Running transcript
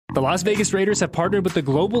The Las Vegas Raiders have partnered with the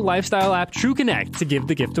global lifestyle app TrueConnect to give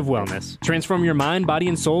the gift of wellness. Transform your mind, body,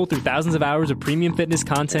 and soul through thousands of hours of premium fitness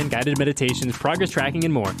content, guided meditations, progress tracking,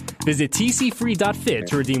 and more. Visit tcfree.fit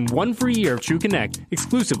to redeem 1 free year of TrueConnect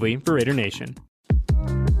exclusively for Raider Nation.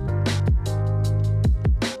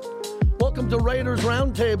 Welcome to Raiders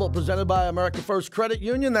Roundtable, presented by America First Credit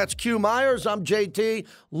Union. That's Q Myers. I'm JT.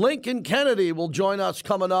 Lincoln Kennedy will join us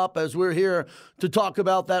coming up as we're here to talk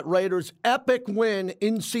about that Raiders' epic win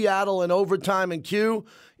in Seattle in overtime. And Q,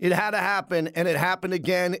 it had to happen, and it happened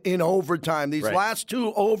again in overtime. These last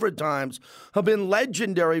two overtimes have been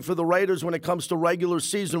legendary for the Raiders when it comes to regular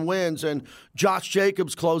season wins, and Josh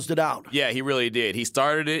Jacobs closed it out. Yeah, he really did. He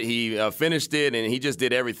started it, he finished it, and he just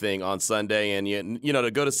did everything on Sunday. And, you know, to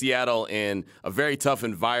go to Seattle in a very tough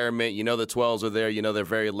environment, you know the 12s are there, you know they're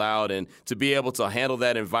very loud, and to be able to handle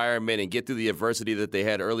that environment and get through the adversity that they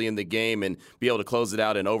had early in the game and be able to close it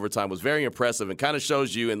out in overtime was very impressive and kind of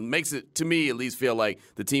shows you and makes it, to me at least, feel like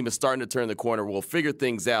the team is starting to turn the corner. We'll figure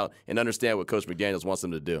things out and understand what Coach McDaniels wants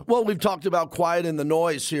them to do. Well, we've talked about quiet in the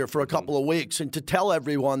noise here for a couple of weeks, and to tell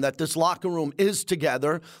everyone that this locker room is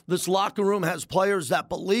together. This locker room has players that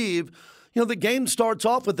believe, you know, the game starts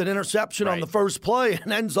off with an interception on the first play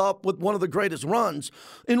and ends up with one of the greatest runs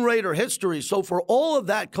in Raider history. So for all of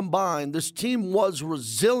that combined, this team was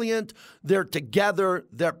resilient. They're together.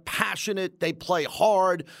 They're passionate. They play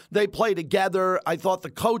hard. They play together. I thought the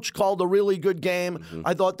coach called a really good game.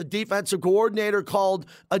 I thought the defensive coordinator called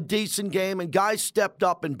a decent game, and guys stepped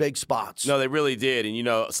up in big spots. No, they really did. And, you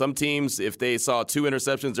know, some teams, if they saw 2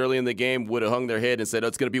 interceptions early in the game, would have hung their head and said, oh,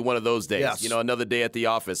 it's going to be one of those days. Yes. You know, another day at the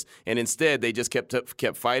office. And instead, they just kept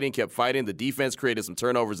fighting. The defense created some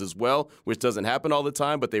turnovers as well, which doesn't happen all the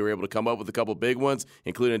time, but they were able to come up with a couple big ones,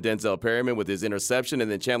 including Denzel Perryman with his interception,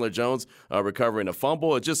 and then Chandler Jones recovering a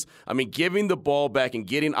fumble. It just, I mean, giving the ball back and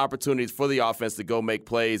getting opportunities for the offense to go make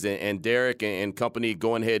plays, and Derek and company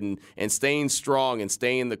going ahead and staying strong and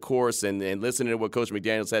staying the course and listening to what Coach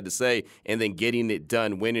McDaniels had to say, and then getting it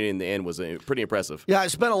done, winning in the end was pretty impressive. Yeah, I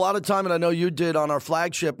spent a lot of time, and I know you did on our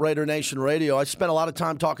flagship Raider Nation Radio, I spent a lot of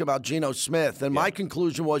time talking about Geno Smith, and my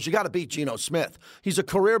conclusion was you got to beat Geno Smith. He's a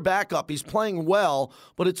career backup. He's playing well,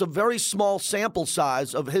 but it's a very small sample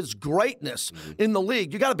size of his greatness in the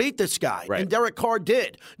league. You got to beat this guy. And Derek Carr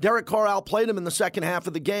did. Derek Carr outplayed him in the second half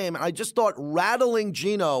of the game, and I just thought rattling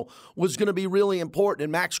Geno was going to be really important,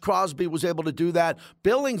 and Max Crosby was able to do that.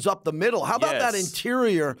 Billings up the middle. How about that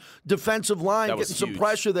interior defensive line getting some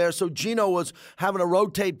pressure there, so Geno was having to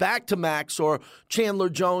rotate back to Max or Chandler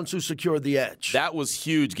Jones, who secured the edge. That was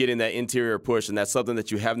huge, getting that interior push, and that's something that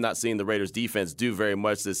you have not seen the Raiders defense do very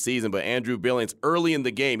much this season. But Andrew Billings, early in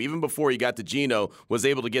the game, even before he got to Geno, was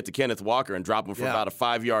able to get to Kenneth Walker and drop him for about a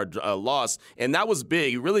 5-yard loss. And that was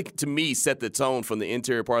big. He really, to me, set the tone from the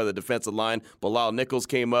interior part of the defensive line. Bilal Nichols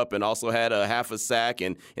came up and also had a half a sack.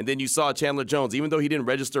 And then you saw Chandler Jones, even though he didn't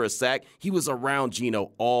register a sack, he was around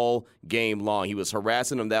Geno all game long. He was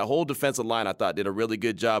harassing him. That whole defensive line, I thought, did a really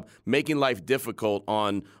good job making life difficult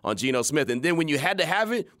on Geno Smith. And then when you had to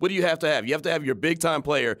have it, what do you have to have? You have to have your big-time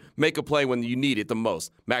player make a play when you need it the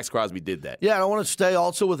most. Max Crosby did that. Yeah, and I want to stay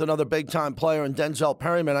also with another big-time player in Denzel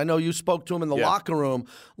Perryman. I know you spoke to him in the locker room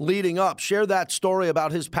leading up. Share that story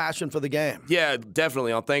about his passion for the game. Yeah,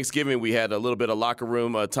 definitely. On Thanksgiving, we had a little bit of locker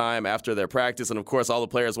room time after their practice, and of course, all the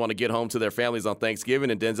players want to get home to their families on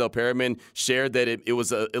Thanksgiving, and Denzel Perryman shared that it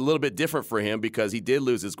was a little bit different for him because he did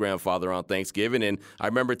lose his grandfather on Thanksgiving, and I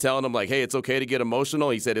remember telling him, like, hey, it's okay to get emotional.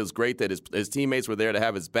 He said it was great that his teammates were there to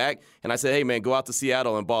have his back, and I said, hey, man, go out to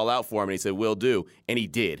Seattle and ball out for him, and he said, will do, and he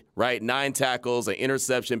did, right? 9 tackles, an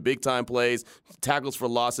interception, big-time plays, tackles for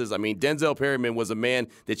losses. I mean, Denzel Perryman was a man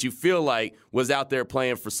that you feel like was out there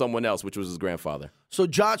playing for someone else, which was his grandfather. So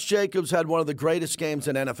Josh Jacobs had one of the greatest games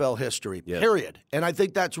in NFL history, period. And I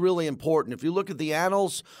think that's really important. If you look at the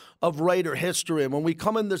annals of Raider history, and when we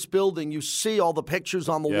come in this building, you see all the pictures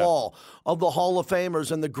on the wall of the Hall of Famers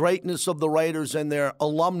and the greatness of the Raiders and their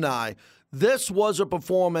alumni. This was a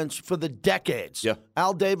performance for the decades.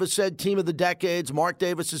 Al Davis said team of the decades. Mark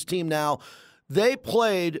Davis's team now. They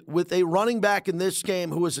played with a running back in this game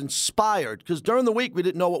who was inspired, because during the week we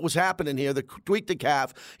didn't know what was happening here. The tweaked the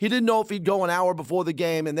calf. He didn't know if he'd go an hour before the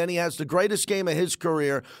game, and then he has the greatest game of his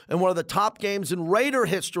career and one of the top games in Raider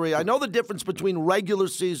history. I know the difference between regular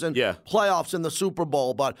season, playoffs, and the Super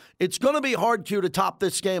Bowl, but it's going to be hard, Q, to top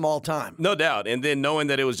this game all time. No doubt. And then knowing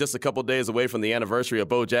that it was just a couple days away from the anniversary of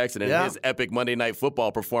Bo Jackson and his epic Monday Night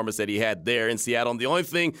Football performance that he had there in Seattle. And the only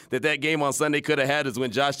thing that game on Sunday could have had is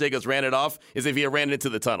when Josh Jacobs ran it off is if he had ran it into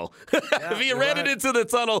the tunnel. If he had ran it into the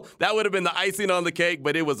tunnel, that would have been the icing on the cake,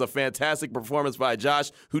 but it was a fantastic performance by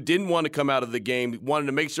Josh, who didn't want to come out of the game, wanted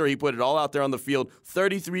to make sure he put it all out there on the field.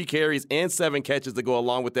 33 carries and 7 catches to go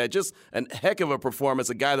along with that. Just a heck of a performance.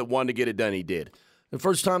 A guy that wanted to get it done, he did. The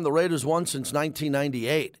first time the Raiders won since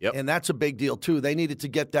 1998, and that's a big deal, too. They needed to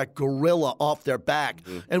get that gorilla off their back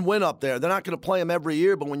and win up there. They're not going to play them every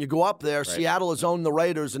year, but when you go up there, Seattle has owned the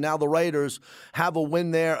Raiders, and now the Raiders have a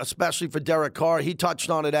win there, especially for Derek Carr. He touched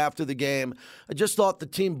on it after the game. I just thought the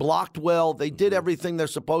team blocked well. They did everything they're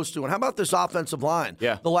supposed to. And how about this offensive line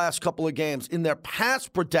the last couple of games? In their pass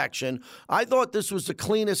protection, I thought this was the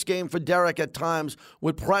cleanest game for Derek at times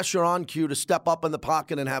with pressure on cue to step up in the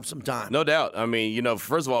pocket and have some time. No doubt. I mean,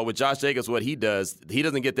 first of all, with Josh Jacobs, what he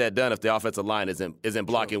doesn't get that done if the offensive line isn't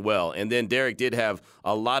blocking well. And then Derek did have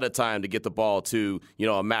a lot of time to get the ball to,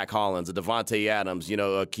 a Mac Hollins, a Devontae Adams, a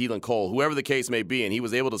Keelan Cole, whoever the case may be, and he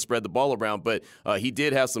was able to spread the ball around. But he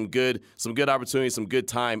did have some good opportunities, some good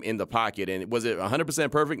time in the pocket. And was it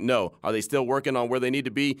 100% perfect? No. Are they still working on where they need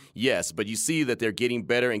to be? Yes. But you see that they're getting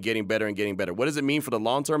better and getting better and getting better. What does it mean for the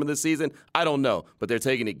long term of this season? I don't know. But they're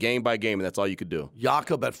taking it game by game, and that's all you could do.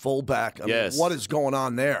 Jakob at fullback. I mean, what is going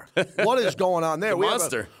on there? What is going on there?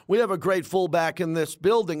 Monster. We have a great fullback in this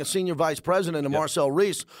building, a senior vice president, and Marcel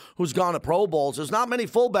Reese, who's gone to Pro Bowls. There's not many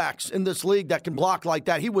fullbacks in this league that can block like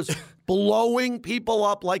that. He was blowing people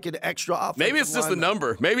up like an extra offensive Maybe it's just a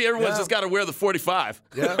number. Maybe everyone's just got to wear the 45.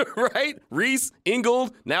 Yeah. Right? Reese,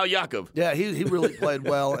 Ingold, now Jakob. Yeah, he really played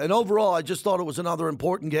well. And overall, I just thought it was another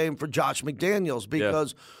important game for Josh McDaniels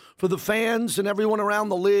because for the fans and everyone around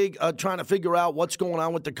the league trying to figure out what's going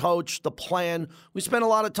on with the coach, the plan. We spent a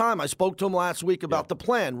lot of time. I spoke to him last week about the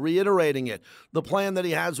plan, reiterating it, the plan that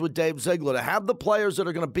he has with Dave Ziegler to have the players that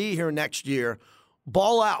are going to be here next year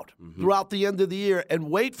ball out throughout the end of the year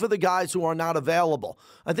and wait for the guys who are not available.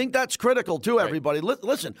 I think that's critical, too, everybody.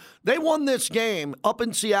 Listen, they won this game up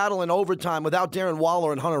in Seattle in overtime without Darren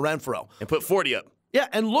Waller and Hunter Renfrow. And put 40 up. Yeah,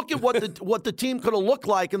 and look at what the team could have looked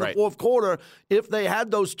like in the fourth quarter if they had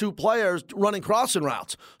those two players running crossing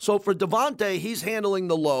routes. So for Devontae, he's handling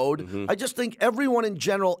the load. I just think everyone in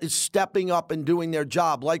general is stepping up and doing their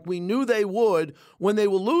job like we knew they would when they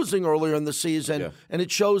were losing earlier in the season. And it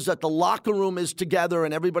shows that the locker room is together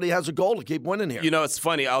and everybody has a goal to keep winning here. It's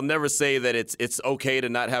funny. I'll never say that it's okay to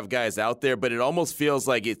not have guys out there, but it almost feels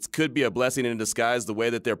like it could be a blessing in disguise the way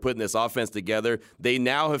that they're putting this offense together. They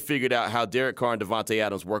now have figured out how Derek Carr and Devontae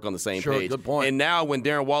Adams work on the same page. Good point. And now when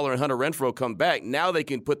Darren Waller and Hunter Renfrow come back, now they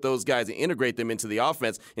can put those guys and integrate them into the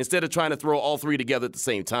offense instead of trying to throw all three together at the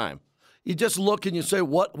same time. You just look and you say,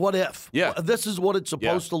 what if? Yeah. This is what it's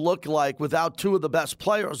supposed to look like without two of the best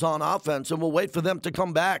players on offense, and we'll wait for them to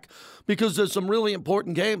come back because there's some really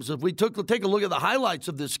important games. If we take a look at the highlights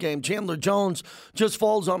of this game, Chandler Jones just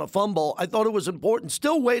falls on a fumble. I thought it was important.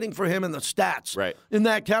 Still waiting for him in the stats in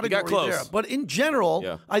that category. He got close. There. But in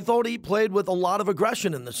general, I thought he played with a lot of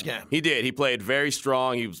aggression in this game. He did. He played very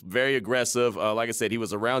strong. He was very aggressive. Like I said, he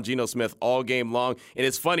was around Geno Smith all game long. And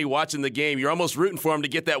it's funny watching the game. You're almost rooting for him to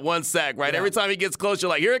get that one sack, right? Every time he gets close, you're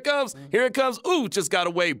like, here it comes. Ooh, just got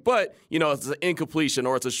away. But, it's an incompletion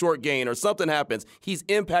or it's a short gain or something happens. He's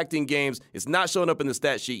impacting games. It's not showing up in the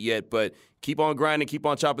stat sheet yet, but keep on grinding, keep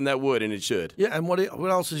on chopping that wood, and it should. Yeah, and what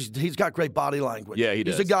else is he's got great body language. Yeah, he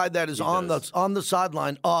does. He's a guy that is on the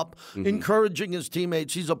sideline up, encouraging his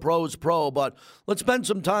teammates. He's a pro's pro, but let's spend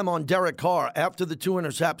some time on Derek Carr after the 2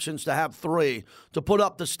 interceptions to have 3, to put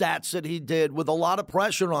up the stats that he did with a lot of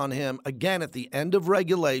pressure on him, again, at the end of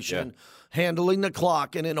regulation. Handling the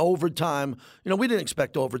clock, and in overtime, we didn't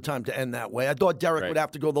expect overtime to end that way. I thought Derek would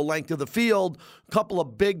have to go the length of the field, a couple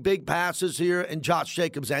of big passes here, and Josh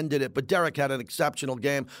Jacobs ended it. But Derek had an exceptional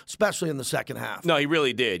game, especially in the second half. No, he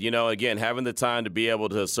really did. Again, having the time to be able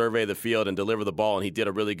to survey the field and deliver the ball, and he did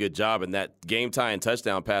a really good job. And that game-tying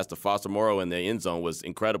touchdown pass to Foster Moreau in the end zone was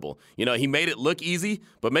incredible. He made it look easy,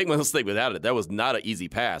 but make no mistake without it, that was not an easy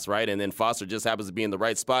pass, right? And then Foster just happens to be in the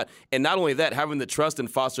right spot. And not only that, having the trust in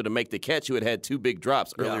Foster to make the catch, who had 2 big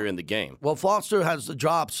drops earlier in the game. Well, Foster has the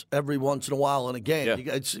drops every once in a while in a game.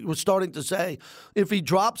 We're starting to say, if he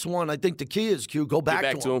drops one, I think the key is, go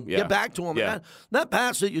back to him. Get back to him. Yeah. That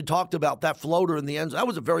pass that you talked about, that floater in the end zone, that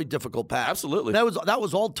was a very difficult pass. Absolutely. That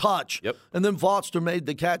was all touch. Yep. And then Foster made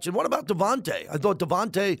the catch. And what about Devontae? I thought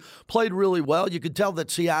Devontae played really well. You could tell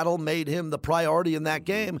that Seattle made him the priority in that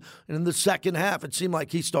game. And in the second half, it seemed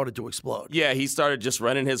like he started to explode. Yeah, he started just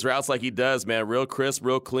running his routes like he does, man. Real crisp,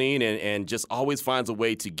 real clean, and and just always finds a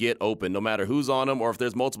way to get open, no matter who's on him or if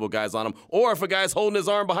there's multiple guys on him, or if a guy's holding his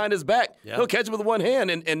arm behind his back. Yeah. He'll catch him with one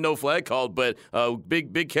hand and no flag called. But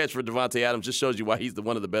big catch for Devontae Adams just shows you why he's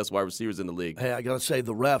one of the best wide receivers in the league. Hey, I got to say,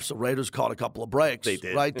 the refs, the Raiders caught a couple of breaks. They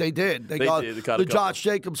did. Right? They did. They caught the Josh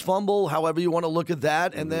Jacobs fumble, however you want to look at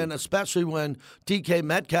that. And then especially when DK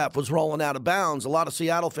Metcalf was rolling out of bounds, a lot of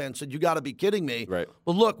Seattle fans said, you got to be kidding me. Right.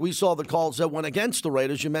 But look, we saw the calls that went against the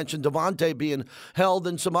Raiders. You mentioned Devontae being held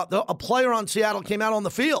and a player on Seattle came out on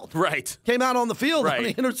the field. Right. Came out on the field on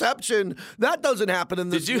the interception. That doesn't happen in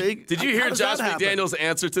this league. Did you hear Josh McDaniels'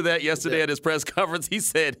 answer to that yesterday at his press conference? He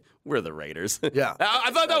said, we're the Raiders. Yeah.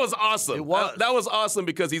 I thought that was awesome. It was. That was awesome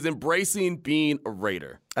because he's embracing being a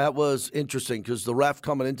Raider. That was interesting because the ref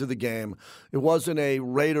coming into the game, it wasn't a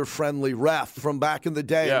Raider-friendly ref from back in the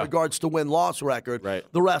day in regards to win-loss record. Right.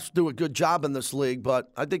 The refs do a good job in this league,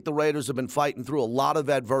 but I think the Raiders have been fighting through a lot of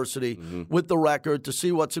adversity with the record to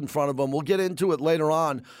see what's in front of them. We'll get into it later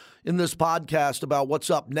on in this podcast about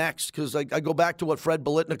what's up next, because I go back to what Fred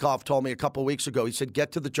Biletnikoff told me a couple of weeks ago. He said,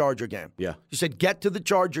 get to the Charger game. Yeah. He said, get to the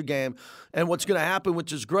Charger game. And what's going to happen,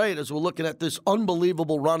 which is great, is we're looking at this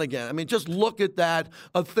unbelievable run again. I mean, just look at that,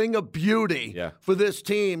 a thing of beauty for this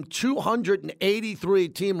team, 283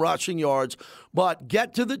 team rushing yards. But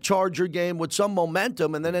get to the Charger game with some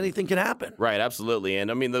momentum, and then anything can happen. Right, absolutely.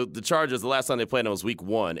 And, I mean, the Chargers, the last time they played them was week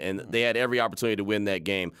 1, and they had every opportunity to win that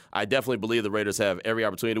game. I definitely believe the Raiders have every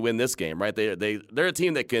opportunity to win this game, right? They're a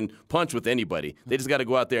team that can punch with anybody. They just got to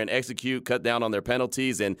go out there and execute, cut down on their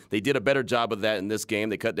penalties, and they did a better job of that in this game.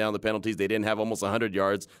 They cut down the penalties. They didn't have almost 100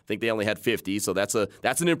 yards. I think they only had 50, so that's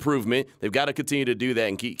an improvement. They've got to continue to do that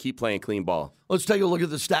and keep playing clean ball. Let's take a look at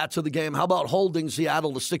the stats of the game. How about holding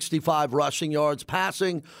Seattle to 65 rushing yards,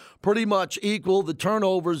 passing pretty much equal, the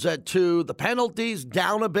turnovers at 2, the penalties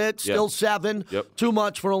down a bit, still 7. Too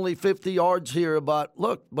much for only 50 yards here, but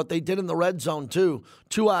look what they did in the red zone too.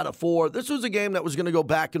 2 out of 4. This was a game that was going to go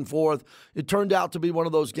back and forth. It turned out to be one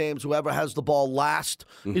of those games, whoever has the ball last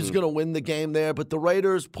is going to win the game there, but the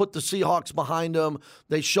Raiders put the Seahawks behind them.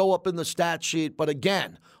 They show up in the stat sheet, but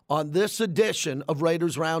again, on this edition of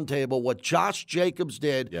Raiders Roundtable, what Josh Jacobs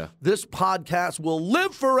did, this podcast will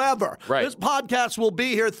live forever. Right. This podcast will be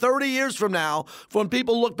here 30 years from now when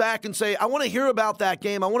people look back and say, I want to hear about that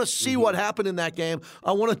game. I want to see what happened in that game.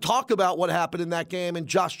 I want to talk about what happened in that game and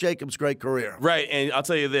Josh Jacobs' great career. Right, and I'll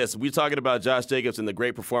tell you this. We're talking about Josh Jacobs and the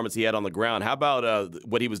great performance he had on the ground. How about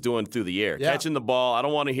what he was doing through the air? Catching the ball. I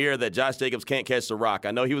don't want to hear that Josh Jacobs can't catch the rock.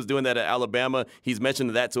 I know he was doing that at Alabama. He's mentioned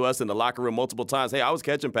that to us in the locker room multiple times. Hey, I was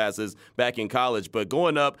catching passes back in college, but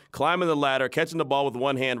going up, climbing the ladder, catching the ball with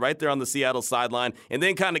one hand right there on the Seattle sideline, and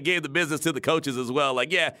then kind of gave the business to the coaches as well.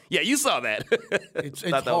 Like, yeah, you saw that. It's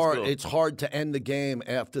hard. Cool. It's hard to end the game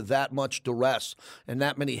after that much duress and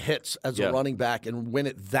that many hits as a running back and win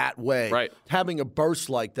it that way. Right. Having a burst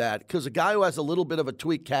like that, because a guy who has a little bit of a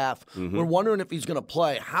tweaked calf, we're wondering if he's going to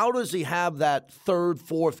play. How does he have that third,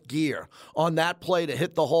 fourth gear on that play to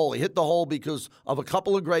hit the hole? He hit the hole because of a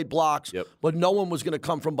couple of great blocks, but no one was going to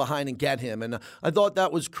come from behind and get him. And I thought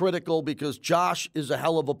that was critical because Josh is a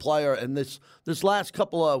hell of a player. And this last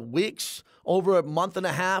couple of weeks, over a month and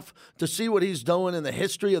a half, to see what he's doing in the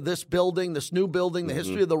history of this building, this new building, the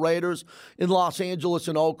history of the Raiders in Los Angeles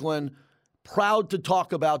and Oakland. Proud to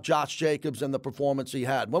talk about Josh Jacobs and the performance he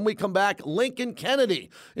had. When we come back, Lincoln Kennedy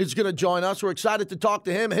is going to join us. We're excited to talk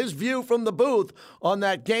to him, his view from the booth on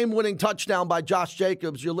that game-winning touchdown by Josh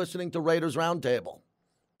Jacobs. You're listening to Raiders Roundtable.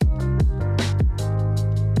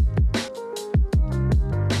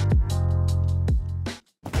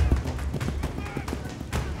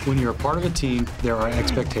 When you're a part of a team, there are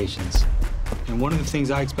expectations. And one of the things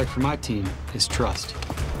I expect from my team is trust.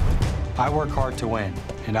 I work hard to win,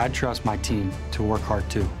 and I trust my team to work hard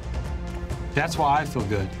too. That's why I feel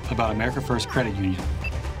good about America First Credit Union.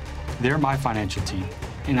 They're my financial team,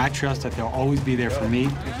 and I trust that they'll always be there for me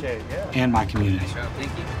and my community.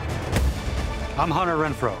 I'm Hunter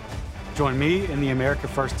Renfro. Join me in the America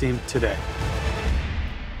First team today.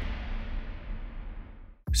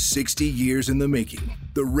 60 years in the making,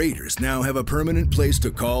 the Raiders now have a permanent place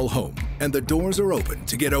to call home, and the doors are open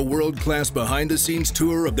to get a world-class behind-the-scenes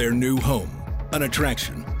tour of their new home. An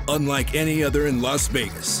attraction unlike any other in Las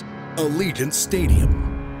Vegas, Allegiant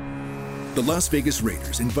Stadium. The Las Vegas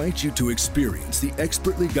Raiders invite you to experience the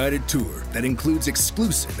expertly guided tour that includes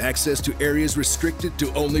exclusive access to areas restricted to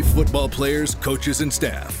only football players, coaches, and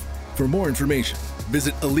staff. For more information,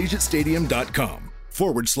 visit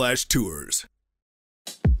AllegiantStadium.com/tours.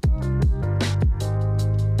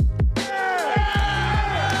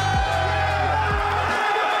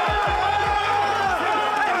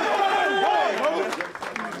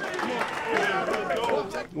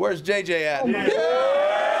 Where's JJ at?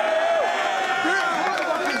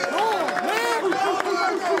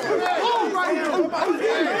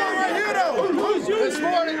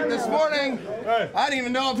 This morning, I didn't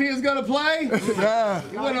even know if he was going to play.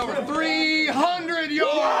 He went over 300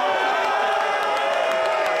 yards.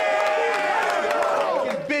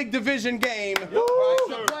 Big division game. Right,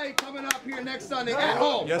 so play coming up here next Sunday at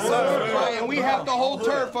home. Yes, sir. Right, and we have to hold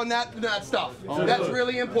turf on that stuff. That's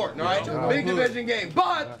really important, all right? Big division game.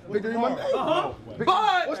 But, Victory Monday.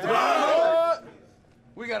 But,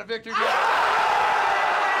 we got a victory.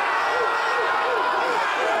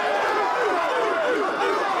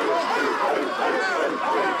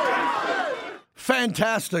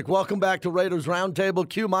 Fantastic. Welcome back to Raiders Roundtable.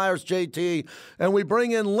 Q Myers, JT, and we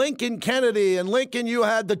bring in Lincoln Kennedy. And Lincoln, you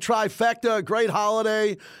had the trifecta, a great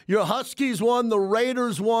holiday. Your Huskies won, the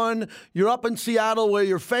Raiders won. You're up in Seattle where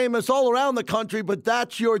you're famous all around the country, but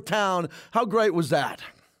that's your town. How great was that?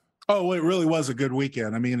 Oh, it really was a good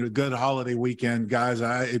weekend. I mean, a good holiday weekend, guys.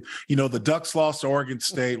 The Ducks lost to Oregon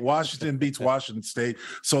State. Washington beats Washington State.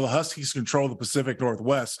 So the Huskies control the Pacific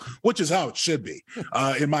Northwest, which is how it should be,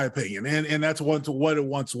 in my opinion. And that's what it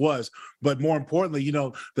once was. But more importantly,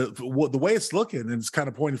 the way it's looking, and it's kind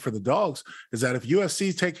of pointing for the Dogs, is that if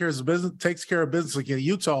USC takes care of business against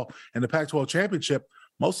Utah in the Pac-12 championship,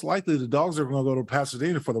 most likely the Dogs are going to go to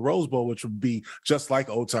Pasadena for the Rose Bowl, which would be just like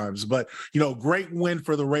old times. But, great win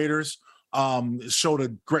for the Raiders. Showed a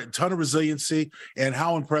great ton of resiliency. And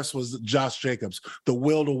how impressed was Josh Jacobs? The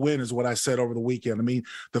will to win is what I said over the weekend. I mean,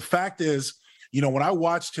 the fact is, when I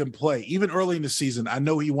watched him play, even early in the season, I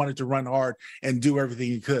know he wanted to run hard and do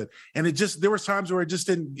everything he could. And there was times where it just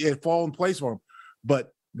didn't fall in place for him.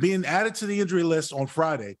 But being added to the injury list on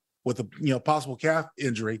Friday with a possible calf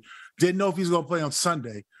injury, didn't know if he's going to play on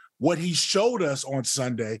Sunday. What he showed us on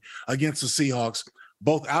Sunday against the Seahawks,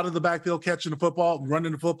 both out of the backfield catching the football,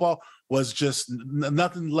 running the football, was just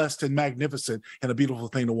nothing less than magnificent and a beautiful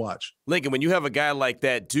thing to watch. Lincoln, when you have a guy like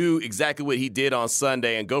that do exactly what he did on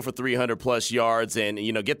Sunday and go for 300-plus yards and,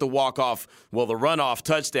 get the walk-off, the runoff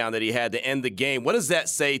touchdown that he had to end the game, what does that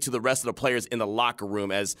say to the rest of the players in the locker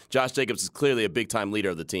room, as Josh Jacobs is clearly a big-time leader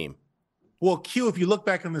of the team? Well, Q, if you look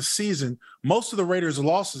back in the season, most of the Raiders'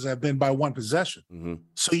 losses have been by one possession. Mm-hmm.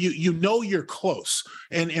 So you're close.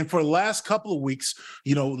 And for the last couple of weeks,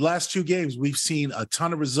 last two games, we've seen a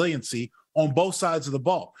ton of resiliency on both sides of the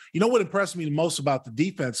ball. You know what impressed me the most about the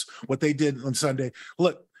defense, what they did on Sunday?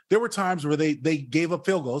 Look, there were times where they gave up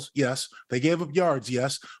field goals, yes. They gave up yards,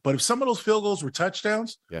 yes. But if some of those field goals were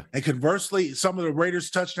touchdowns, and conversely, some of the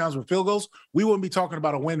Raiders' touchdowns were field goals, we wouldn't be talking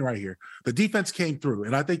about a win right here. The defense came through,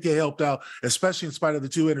 and I think they helped out, especially in spite of the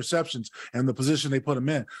two interceptions and the position they put them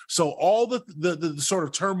in. So all the sort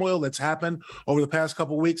of turmoil that's happened over the past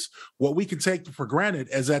couple of weeks, what we can take for granted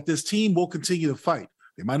is that this team will continue to fight.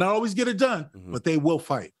 They might not always get it done, but they will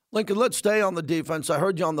fight. Lincoln, let's stay on the defense. I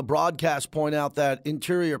heard you on the broadcast point out that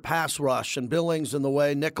interior pass rush and Billings and the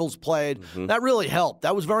way Nichols played. Mm-hmm. That really helped.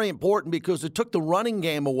 That was very important because it took the running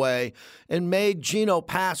game away and made Geno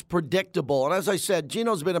pass predictable. And as I said,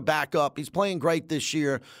 Geno's been a backup. He's playing great this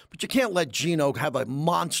year, but you can't let Geno have a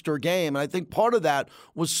monster game. And I think part of that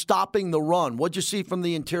was stopping the run. What'd you see from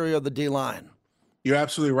the interior of the D-line? You're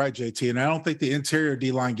absolutely right, JT. And I don't think the interior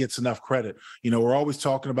D-line gets enough credit. We're always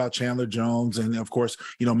talking about Chandler Jones and, of course,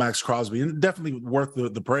 Max Crosby, and definitely worth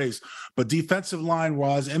the praise. But defensive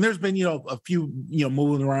line-wise, and there's been, a few,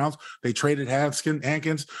 moving around. They traded Jonathan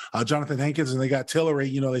Hankins, and they got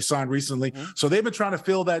Tillery, they signed recently. Mm-hmm. So they've been trying to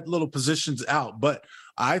fill that little positions out. But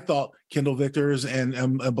I thought Kendall Vickers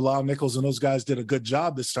and Bilal Nichols and those guys did a good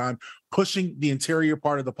job this time pushing the interior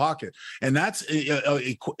part of the pocket. And that's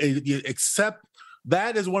except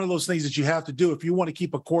that is one of those things that you have to do if you want to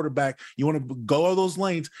keep a quarterback. You want to go all those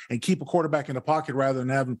lanes and keep a quarterback in the pocket rather than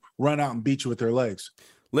have them run out and beat you with their legs.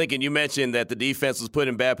 Lincoln, you mentioned that the defense was put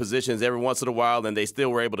in bad positions every once in a while, and they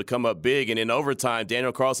still were able to come up big. And in overtime,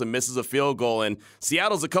 Daniel Carlson misses a field goal, and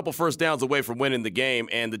Seattle's a couple first downs away from winning the game,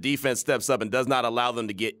 and the defense steps up and does not allow them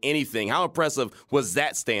to get anything. How impressive was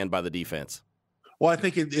that stand by the defense? Well, I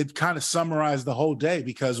think it kind of summarized the whole day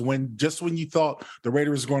because when you thought the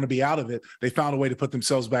Raiders were going to be out of it, they found a way to put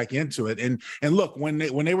themselves back into it. And look, when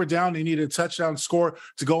they were down, they needed a touchdown score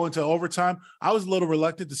to go into overtime. I was a little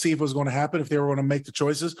reluctant to see if it was going to happen, if they were going to make the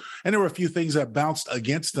choices. And there were a few things that bounced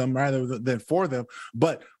against them rather than for them.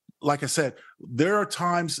 But like I said, there are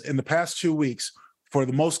times in the past 2 weeks for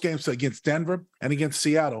the most games against Denver and against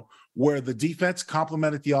Seattle where the defense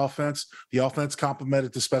complemented the offense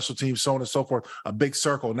complemented the special teams, so on and so forth, a big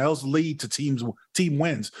circle. And those lead to team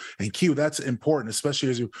wins. And Q, that's important, especially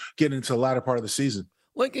as you get into the latter part of the season.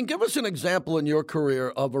 Lincoln, give us an example in your career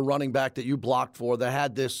of a running back that you blocked for that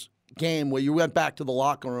had this game where you went back to the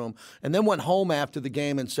locker room and then went home after the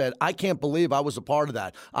game and said, I can't believe I was a part of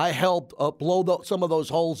that. I helped blow some of those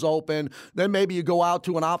holes open. Then maybe you go out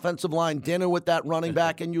to an offensive line dinner with that running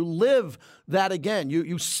back and you live that again.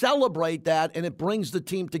 You celebrate that, and it brings the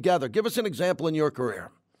team together. Give us an example in your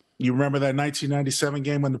career. You remember that 1997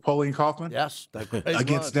 game with Napoleon Kaufman? Yes.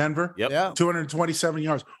 Against Denver? Yep. Yeah. 227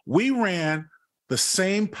 yards. We ran the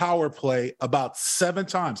same power play about 7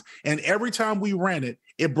 times. And every time we ran it,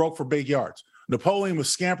 it broke for big yards. Napoleon was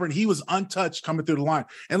scampering. He was untouched coming through the line.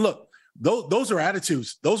 And look, those are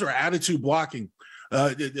attitudes. Those are attitude blocking,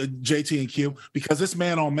 JT and Q, because it's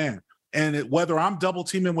man on man. And whether I'm double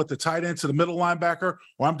teaming with the tight end to the middle linebacker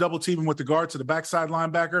or I'm double teaming with the guard to the backside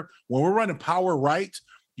linebacker, when we're running power right,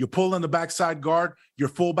 you pull in the backside guard, your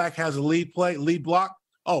fullback has a lead block.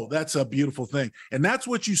 Oh, that's a beautiful thing. And that's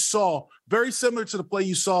what you saw, very similar to the play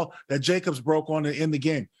you saw that Jacobs broke on in the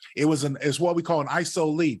game. It's what we call an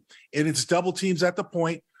ISO lead. And it's double teams at the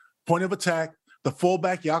point of attack. The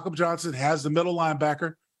fullback, Jakob Johnson, has the middle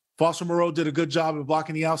linebacker. Foster Moreau did a good job of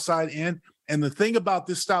blocking the outside end. And the thing about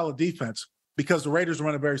this style of defense, because the Raiders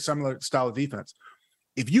run a very similar style of defense,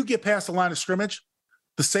 if you get past the line of scrimmage,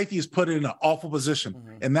 the safety is put in an awful position.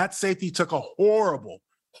 Mm-hmm. And that safety took a horrible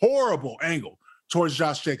angle towards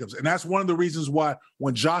Josh Jacobs. And that's one of the reasons why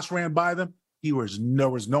when Josh ran by them, there was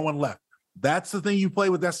no one left. That's the thing you play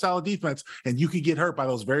with that style of defense, and you can get hurt by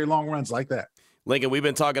those very long runs like that. Lincoln, we've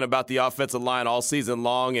been talking about the offensive line all season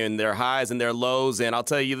long and their highs and their lows, and I'll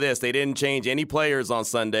tell you this, they didn't change any players on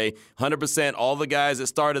Sunday. 100% all the guys that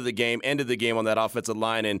started the game, ended the game on that offensive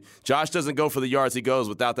line, and Josh doesn't go for the yards he goes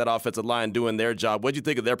without that offensive line doing their job. What do you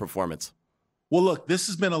think of their performance? Well, look, this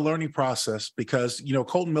has been a learning process because,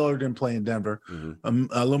 Colton Miller didn't play in Denver. Mm-hmm.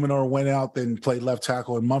 Luminor went out and played left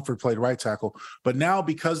tackle, and Mumford played right tackle. But now,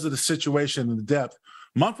 because of the situation and the depth,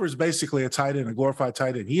 Mumford is basically a tight end, a glorified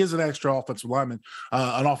tight end. He is an extra offensive lineman,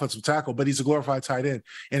 an offensive tackle, but he's a glorified tight end.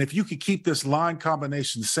 And if you could keep this line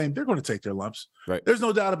combination the same, they're going to take their lumps. Right. There's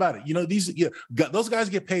no doubt about it. Those guys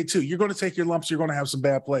get paid too. You're going to take your lumps. You're going to have some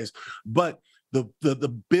bad plays. But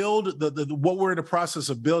the build, what we're in the process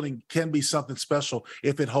of building can be something special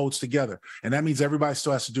if it holds together. And that means everybody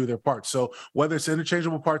still has to do their part. So whether it's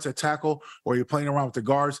interchangeable parts at tackle or you're playing around with the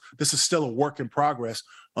guards, this is still a work in progress.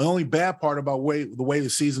 The only bad part about the way the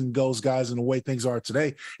season goes, guys, and the way things are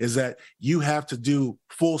today is that you have to do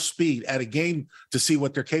full speed at a game to see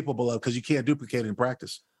what they're capable of because you can't duplicate it in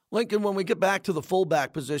practice. Lincoln, when we get back to the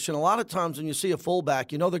fullback position, a lot of times when you see a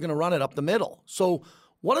fullback, they're going to run it up the middle. So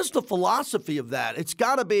what is the philosophy of that? It's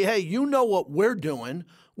got to be, hey, you know what we're doing.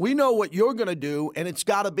 We know what you're going to do, and it's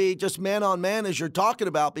got to be just man-on-man as you're talking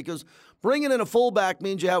about because bringing in a fullback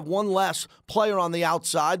means you have one less player on the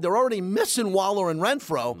outside. They're already missing Waller and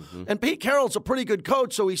Renfro, and Pete Carroll's a pretty good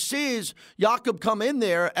coach, so he sees Jakob come in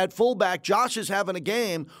there at fullback. Josh is having a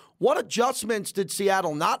game. What adjustments did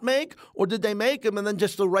Seattle not make, or did they make them and then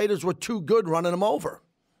just the Raiders were too good running them over?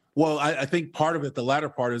 Well, I think part of it, the latter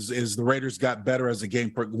part, is the Raiders got better as the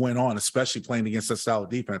game went on, especially playing against that style of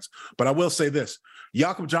defense. But I will say this,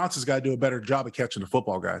 Jakob Johnson's got to do a better job of catching the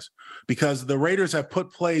football, guys, because the Raiders have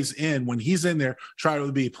put plays in when he's in there, trying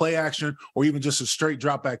to be play action or even just a straight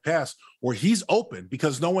drop back pass where he's open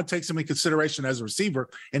because no one takes him in consideration as a receiver,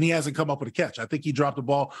 and he hasn't come up with a catch. I think he dropped the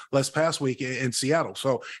ball last past week in Seattle.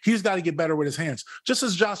 So he's got to get better with his hands, just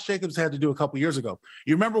as Josh Jacobs had to do a couple years ago.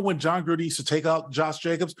 You remember when John Gruden used to take out Josh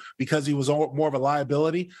Jacobs because he was more of a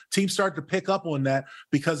liability? Teams started to pick up on that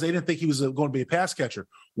because they didn't think he was going to be a pass catcher.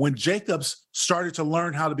 When Jacobs started to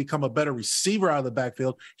learn how to become a better receiver out of the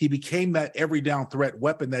backfield, he became that every down threat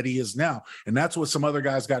weapon that he is now. And that's what some other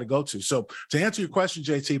guys got to go to. So to answer your question,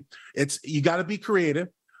 JT, you got to be creative.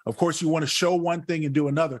 Of course, you want to show one thing and do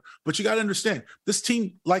another, but you got to understand this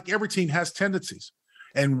team, like every team, has tendencies,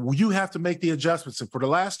 and you have to make the adjustments. And for the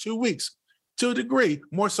last 2 weeks, to a degree,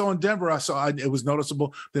 more so in Denver, I saw it was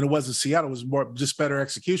noticeable than it was in Seattle. It was more just better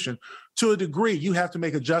execution. To a degree, you have to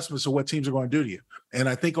make adjustments to what teams are going to do to you. And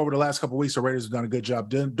I think over the last couple of weeks, the Raiders have done a good job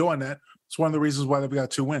doing that. It's one of the reasons why they've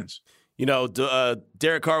got 2 wins.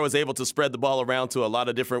 Derek Carr was able to spread the ball around to a lot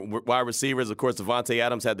of different wide receivers. Of course, Devontae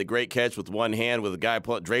Adams had the great catch with one hand with a guy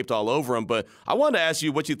draped all over him. But I wanted to ask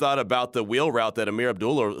you what you thought about the wheel route that Amir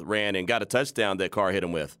Abdullah ran and got a touchdown that Carr hit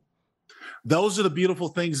him with. Those are the beautiful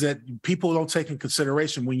things that people don't take in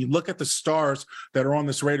consideration when you look at the stars that are on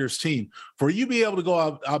this Raiders team. For you to be able to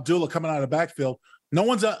go Abdullah coming out of the backfield, no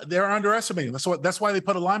one's they're underestimating. That's why they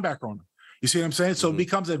put a linebacker on him. You see what I'm saying? So it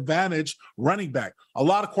becomes advantage running back. A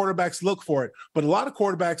lot of quarterbacks look for it, but a lot of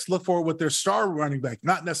quarterbacks look for it with their star running back,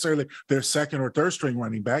 not necessarily their second or third string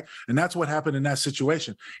running back. And that's what happened in that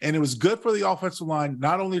situation. And it was good for the offensive line,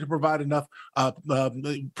 not only to provide enough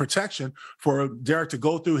protection for Derek to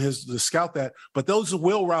go through to scout that, but those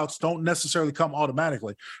wheel routes don't necessarily come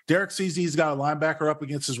automatically. Derek sees he's got a linebacker up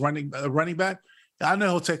against his running back. I know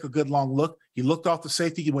he'll take a good long look. He looked off the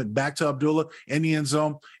safety. He went back to Abdullah in the end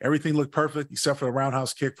zone. Everything looked perfect except for the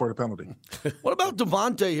roundhouse kick for the penalty. What about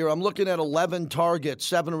Devontae here? I'm looking at 11 targets,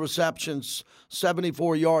 7 receptions,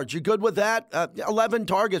 74 yards. You good with that? 11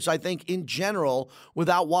 targets, I think, in general,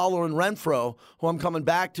 without Waller and Renfro, who I'm coming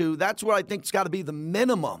back to. That's what I think has got to be the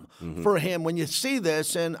minimum for him when you see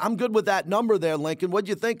this. And I'm good with that number there, Lincoln. What do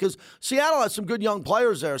you think? Because Seattle has some good young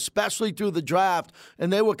players there, especially through the draft,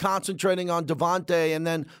 and they were concentrating on Devontae, and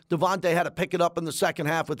then Devontae had to pick it up in the second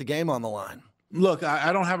half with the game on the line. Look,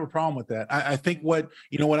 I don't have a problem with that. I think what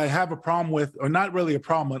I have a problem with, or not really a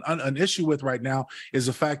problem, an issue with right now is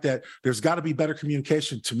the fact that there's got to be better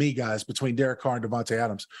communication, to me, guys, between Derek Carr and Devontae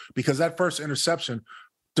Adams, because that first interception,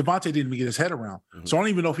 Devontae didn't even get his head around. So I don't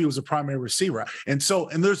even know if he was a primary receiver. And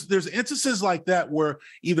there's instances like that where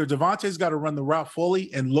either Devontae's got to run the route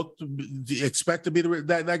fully and expect to be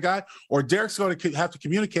that guy, or Derek's going to have to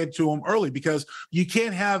communicate to him early, because you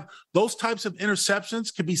can't have those types of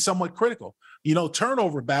interceptions can be somewhat critical.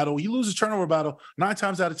 Turnover battle, you lose a turnover battle 9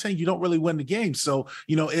 times out of 10, you don't really win the game. So,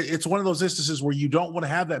 it's one of those instances where you don't want to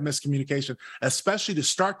have that miscommunication, especially to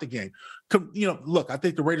start the game. Look, I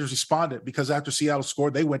think the Raiders responded because after Seattle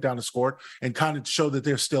scored, they went down and scored and kind of showed that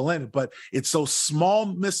they're still in it. But it's those small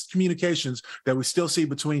miscommunications that we still see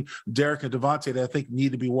between Derek and Devontae that I think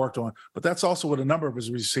need to be worked on. But that's also with a number of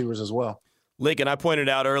his receivers as well. Lincoln, I pointed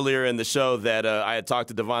out earlier in the show that I had talked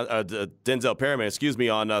to Denzel Perryman,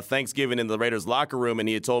 on Thanksgiving in the Raiders locker room, and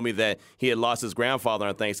he had told me that he had lost his grandfather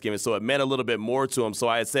on Thanksgiving, so it meant a little bit more to him. So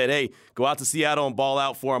I had said, hey, go out to Seattle and ball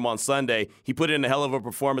out for him on Sunday. He put in a hell of a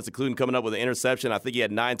performance, including coming up with an interception. I think he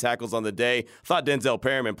had 9 tackles on the day. I thought Denzel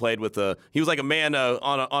Perryman played he was like a man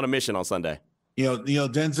on a mission on Sunday.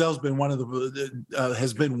 Denzel's been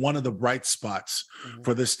has been one of the bright spots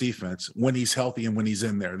for this defense when he's healthy and when he's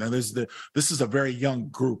in there. Now, this is a very young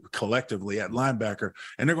group collectively at linebacker,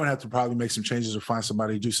 and they're going to have to probably make some changes or find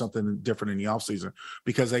somebody to do something different in the offseason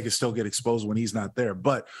because they can still get exposed when he's not there.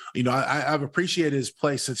 But, I've appreciated his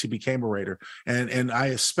play since he became a Raider, and I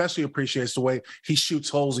especially appreciate the way he shoots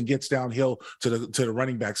holes and gets downhill to the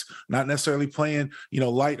running backs, not necessarily playing,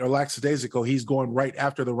 light or lackadaisical. He's going right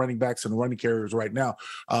after the running backs and the running carriers right now.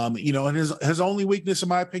 And his only weakness, in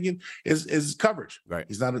my opinion, is coverage. Right.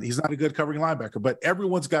 He's not a good covering linebacker, but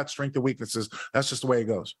everyone's got strength and weaknesses. That's just the way it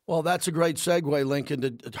goes. Well, that's a great segue, Lincoln,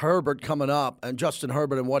 to Herbert coming up, and Justin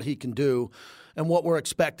Herbert and what he can do and what we're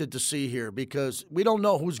expected to see here, because we don't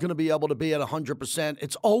know who's going to be able to be at 100%.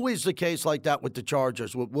 It's always the case like that with the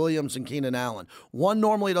Chargers, with Williams and Keenan Allen. One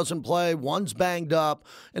normally doesn't play, one's banged up,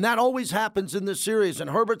 and that always happens in this series.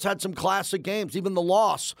 And Herbert's had some classic games, even the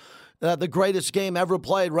loss. The greatest game ever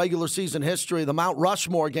played, regular season history, the Mount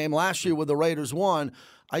Rushmore game last year where the Raiders won.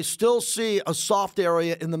 I still see a soft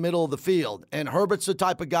area in the middle of the field, and Herbert's the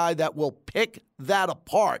type of guy that will pick that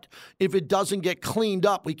apart if it doesn't get cleaned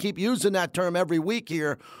up. We keep using that term every week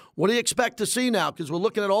here. What do you expect to see now? Because we're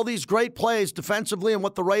looking at all these great plays defensively and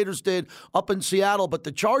what the Raiders did up in Seattle, but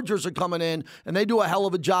the Chargers are coming in, and they do a hell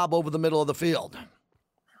of a job over the middle of the field.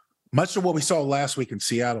 Much of what we saw last week in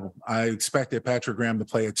Seattle, I expected Patrick Graham to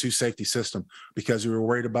play a 2-safety system because we were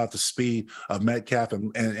worried about the speed of Metcalf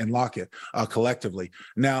and Lockett collectively.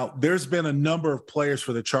 Now, there's been a number of players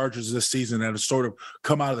for the Chargers this season that have sort of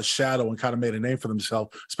come out of the shadow and kind of made a name for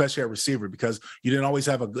themselves, especially at receiver, because you didn't always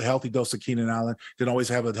have a healthy dose of Keenan Allen, didn't always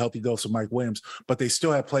have a healthy dose of Mike Williams, but they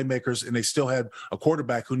still had playmakers and they still had a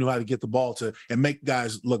quarterback who knew how to get the ball to and make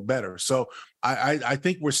guys look better. So I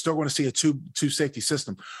think we're still going to see a two safety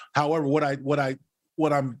system. However, what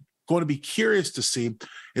I'm going to be curious to see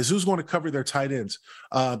is who's going to cover their tight ends,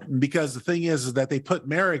 because the thing is that they put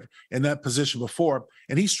Merrick in that position before,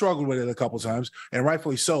 and he struggled with it a couple of times, and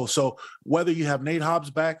rightfully so. So whether you have Nate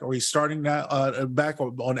Hobbs back or he's starting now back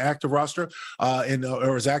on active roster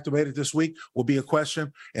or is activated this week will be a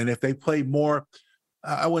question. And if they play more,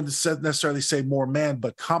 I wouldn't necessarily say more man,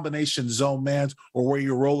 but combination zone mans or where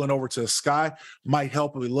you're rolling over to the sky might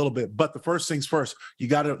help a little bit. But the first things first, you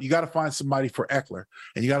got to find somebody for Eckler,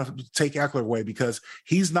 and you got to take Eckler away because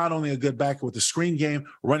he's not only a good backer with the screen game,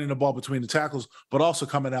 running the ball between the tackles, but also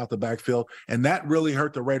coming out the backfield. And that really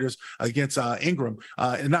hurt the Raiders against Alvin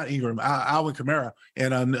Kamara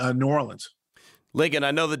in New Orleans. Lincoln,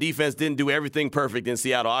 I know the defense didn't do everything perfect in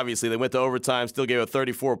Seattle. Obviously, they went to overtime, still gave up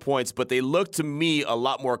 34 points, but they looked to me a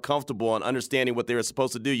lot more comfortable on understanding what they were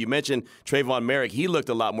supposed to do. You mentioned Trayvon Merrick. He looked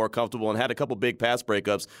a lot more comfortable and had a couple big pass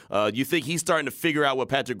breakups. You think he's starting to figure out what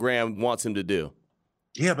Patrick Graham wants him to do?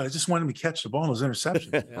 Yeah, but I just wanted him to catch the ball in those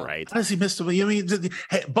interceptions. Right. How does he miss the ball? I mean,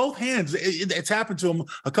 both hands. It's happened to him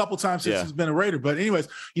a couple times since he's been a Raider. But anyways,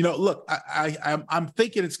 look, I'm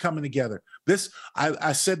thinking it's coming together.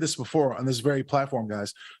 I said this before on this very platform,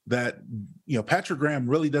 guys, that Patrick Graham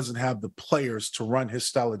really doesn't have the players to run his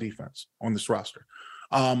style of defense on this roster.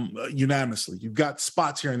 Unanimously, you've got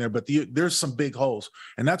spots here and there, but there's some big holes,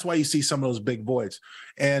 and that's why you see some of those big voids.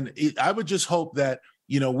 And I would just hope that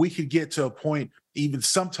we could get to a point even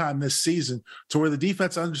sometime this season to where the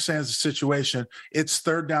defense understands the situation. It's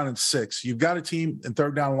 3rd down and 6. You've got a team in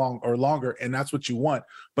 3rd down longer, and that's what you want.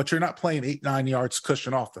 But you're not playing 8-9 yards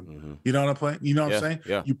cushion off them. Mm-hmm. You know what I'm playing? You know what I'm saying?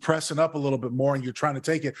 Yeah. You pressing up a little bit more, and you're trying to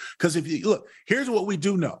take it. Because if you look, here's what we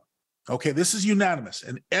do know. Okay, this is unanimous.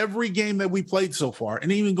 In every game that we played so far,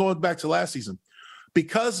 and even going back to last season,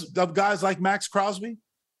 because of guys like Max Crosby,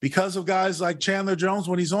 because of guys like Chandler Jones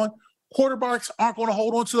when he's on, quarterbacks aren't going to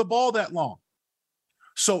hold on to the ball that long.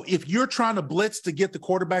 So if you're trying to blitz to get the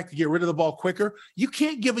quarterback to get rid of the ball quicker, you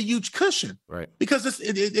can't give a huge cushion, right? Because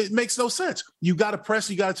it makes no sense. You got to press.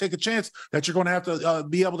 You got to take a chance that you're going to have to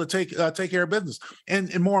be able to take care of business.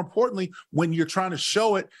 And more importantly, when you're trying to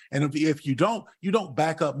show it, and if you don't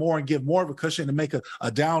back up more and give more of a cushion and make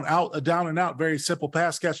a down and out, very simple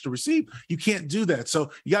pass catch to receive. You can't do that.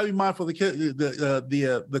 So you got to be mindful of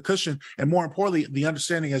the cushion, and more importantly, the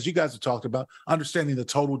understanding, as you guys have talked about, understanding the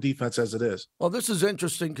total defense as it is. Well, this is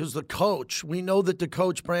interesting because we know that the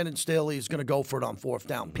coach, Brandon Staley, is going to go for it on 4th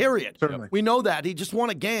down, period. Certainly. We know that. He just won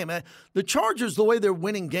a game. The Chargers, the way they're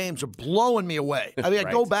winning games, are blowing me away. I mean,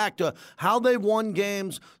 I go back to how they won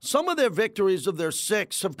games. Some of their victories of their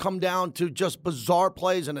 6 have come down to just bizarre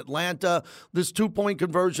plays in Atlanta, this 2-point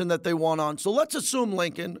conversion that they won on. So let's assume,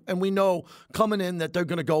 Lincoln, and we know coming in that they're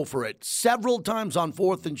going to go for it several times on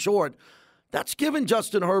 4th and short. That's given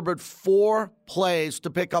Justin Herbert 4 plays to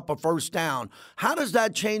pick up a 1st down. How does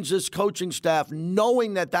that change this coaching staff,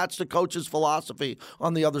 knowing that that's the coach's philosophy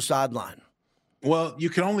on the other sideline? Well, you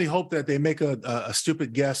can only hope that they make a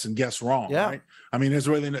stupid guess and guess wrong, right? I mean, there's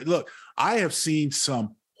really look, I have seen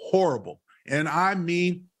some horrible, and I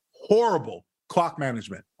mean horrible, clock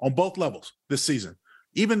management on both levels this season.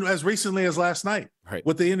 Even as recently as last night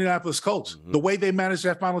with the Indianapolis Colts, the way they managed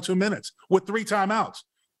that final 2 minutes with 3 timeouts.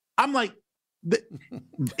 I'm like,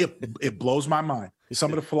 it blows my mind.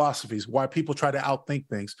 Some of the philosophies, why people try to outthink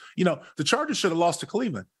things. The Chargers should have lost to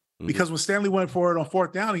Cleveland because when Stanley went for it on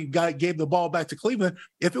 4th down, he gave the ball back to Cleveland.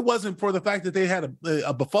 If it wasn't for the fact that they had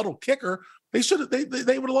a befuddled kicker, they would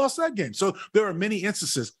have lost that game. So there are many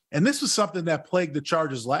instances, and this was something that plagued the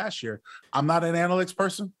Chargers last year. I'm not an analytics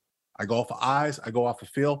person. I go off of eyes. I go off of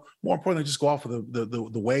feel. More importantly, just go off of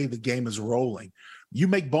the way the game is rolling. You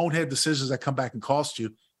make bonehead decisions that come back and cost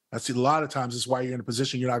you. That's a lot of times is why you're in a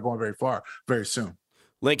position you're not going very far very soon.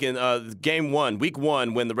 Lincoln, game 1, week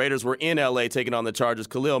 1, when the Raiders were in L.A. taking on the Chargers,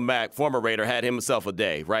 Khalil Mack, former Raider, had himself a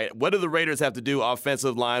day, right? What do the Raiders have to do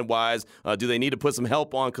offensive line-wise? Do they need to put some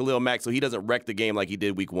help on Khalil Mack so he doesn't wreck the game like he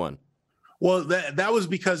did week 1? Well, that was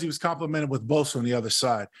because he was complimented with Bosa on the other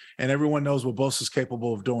side, and everyone knows what Bosa is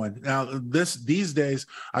capable of doing. Now, these days,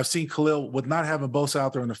 I've seen Khalil, with not having Bosa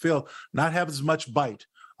out there in the field, not have as much bite.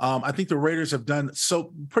 I think the Raiders have done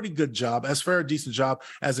pretty good job, as fair a decent job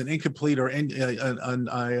as an incomplete or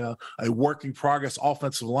a work in progress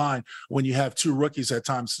offensive line when you have 2 rookies at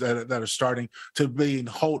times that are starting to be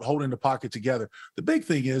holding the pocket together. The big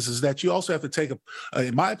thing is that you also have to take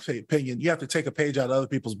in my opinion, you have to take a page out of other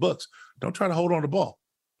people's books. Don't try to hold on to the ball.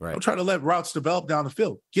 Right. Don't try to let routes develop down the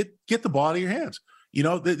field. Get the ball out of your hands.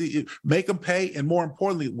 Make them pay, and more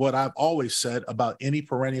importantly, what I've always said about any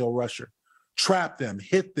perennial rusher. Trap them,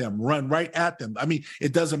 hit them, run right at them. I mean,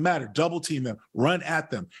 it doesn't matter. Double team them, run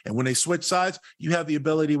at them. And when they switch sides, you have the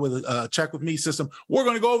ability with a check with me system. We're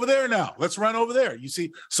going to go over there now. Let's run over there. You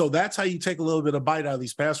see? So that's how you take a little bit of bite out of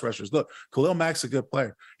these pass rushers. Look, Khalil Mack's a good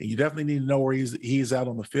player, and you definitely need to know where he's out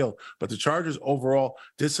on the field. But the Chargers overall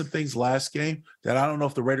did some things last game that I don't know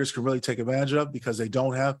if the Raiders can really take advantage of because they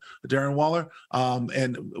don't have Darren Waller.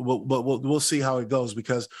 And we'll see how it goes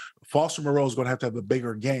because Foster Moreau is going to have a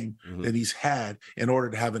bigger game than he's had in order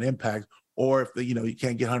to have an impact, or if you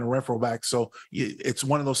can't get Hunter Renfrow back. So it's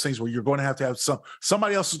one of those things where you're going to have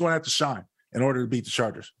somebody else is going to have to shine in order to beat the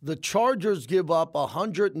Chargers. The Chargers give up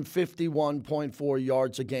 151.4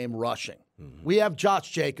 yards a game rushing. We have Josh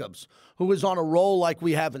Jacobs, who is on a roll like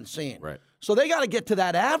we haven't seen. Right. So they got to get to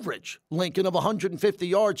that average, Lincoln, of 150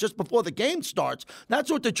 yards just before the game starts. That's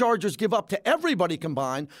what the Chargers give up to everybody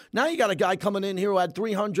combined. Now you got a guy coming in here who had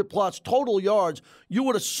 300-plus total yards. You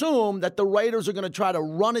would assume that the Raiders are going to try to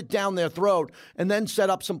run it down their throat and then set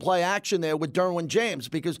up some play action there with Derwin James,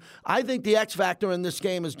 because I think the X factor in this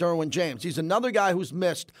game is Derwin James. He's another guy who's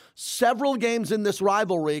missed several games in this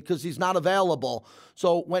rivalry because he's not available.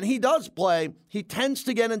 So when he does play, he tends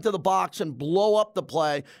to get into the box and blow up the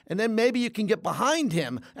play, and then maybe you can get behind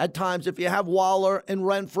him at times if you have Waller and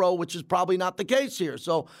Renfro, which is probably not the case here.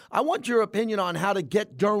 So I want your opinion on how to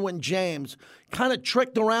get Derwin James kind of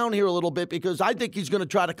tricked around here a little bit, because I think he's going to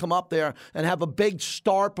try to come up there and have a big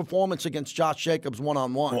star performance against Josh Jacobs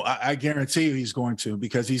one-on-one. Well, I guarantee you he's going to,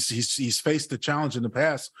 because he's faced the challenge in the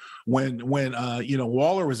past when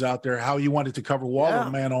Waller was out there, how he wanted to cover Waller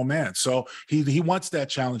man on man. So he wants that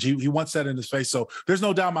challenge. He wants that in his face. So there's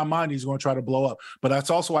no doubt in my mind he's going to try to blow up. But that's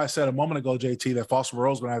also why I said a moment ago, JT, that Foster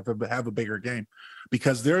Moreau's going to have a bigger game,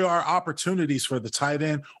 because there are opportunities for the tight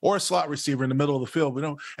end or a slot receiver in the middle of the field.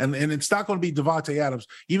 And it's not going to be Devontae Adams.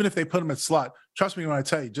 Even if they put him at slot, trust me when I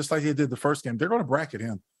tell you, just like they did the first game, they're going to bracket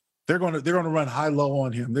him. They're going to run high-low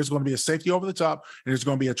on him. There's going to be a safety over the top, and there's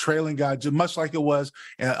going to be a trailing guy, just much like it was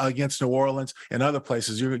against New Orleans and other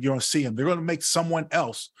places. You're going to see him. They're going to make someone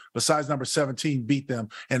else besides number 17 beat them,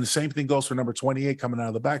 and the same thing goes for number 28 coming out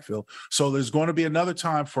of the backfield. So there's going to be another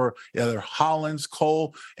time for either Hollins,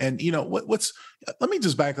 Cole, and let me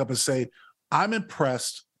just back up and say I'm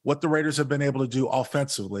impressed what the Raiders have been able to do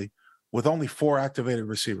offensively with only 4 activated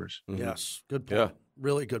receivers. Mm-hmm. Yes, good point. Yeah.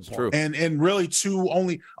 Really good point. True. And really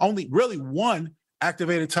only really 1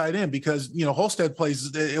 activated tight end, because Holstead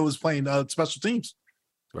was playing special teams.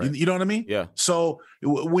 Right. You know what I mean? Yeah. So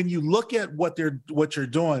when you look at what you're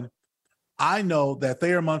doing, I know that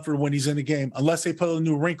Thayer Munford, when he's in the game, unless they put a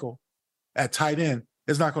new wrinkle at tight end,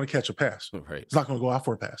 is not going to catch a pass. Right. It's not going to go out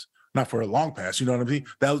for a pass, not for a long pass. You know what I mean?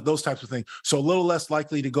 Those types of things. So a little less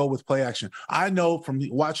likely to go with play action. I know from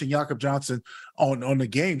watching Jakob Johnson on the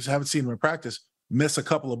games, haven't seen him in practice, miss a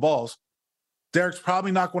couple of balls. Derek's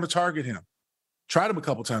probably not going to target him. Tried him a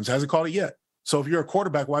couple times, hasn't caught it yet. So if you're a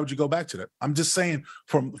quarterback, why would you go back to that? I'm just saying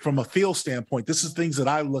from a field standpoint, this is things that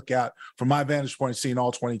I look at from my vantage point, seeing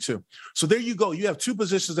all 22. So there you go. You have 2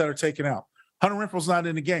 positions that are taken out. Hunter Renfrow's not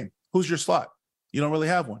in the game. Who's your slot? You don't really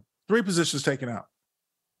have one. 3 positions taken out.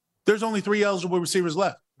 There's only 3 eligible receivers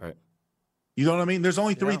left. Right. You know what I mean? There's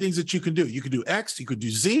only 3 things that you can do. You could do X, you could do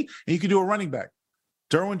Z, and you could do a running back.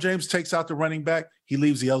 Derwin James takes out the running back. He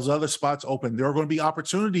leaves those other spots open. There are going to be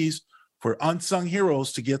opportunities for unsung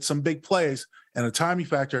heroes to get some big plays and a timing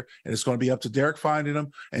factor, and it's going to be up to Derek finding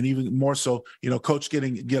them, and even more so, coach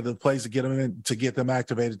getting the plays to get them in, to get them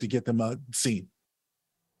activated, to get them seen.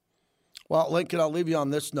 Well, Lincoln, I'll leave you on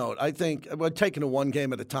this note. I think we're taking it 1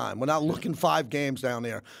 game at a time. We're not looking 5 games down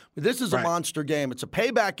there. This is a monster game. It's a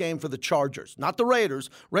payback game for the Chargers, not the Raiders.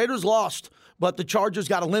 Raiders lost, but the Chargers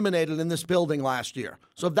got eliminated in this building last year.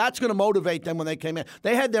 So if that's going to motivate them when they came in.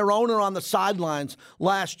 They had their owner on the sidelines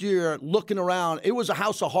last year looking around. It was a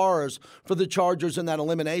house of horrors for the Chargers in that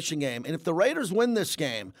elimination game. And if the Raiders win this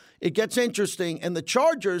game, it gets interesting. And the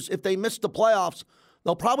Chargers, if they miss the playoffs,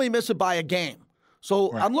 they'll probably miss it by a game.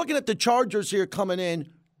 So I'm looking at the Chargers here coming in,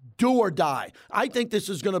 do or die. I think this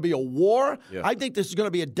is going to be a war. Yeah. I think this is going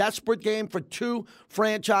to be a desperate game for 2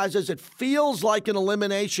 franchises. It feels like an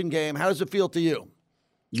elimination game. How does it feel to you?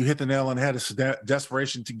 You hit the nail on the head. It's a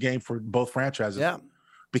desperation game for both franchises. Yeah.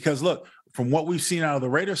 Because, look, from what we've seen out of the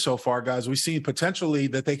Raiders so far, guys, we've seen potentially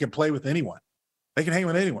that they can play with anyone. They can hang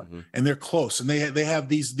with anyone, and they're close. And they have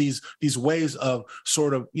these ways of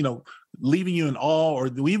sort of, leaving you in awe, or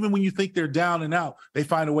even when you think they're down and out, they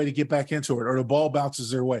find a way to get back into it, or the ball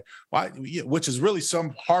bounces their way. Which is really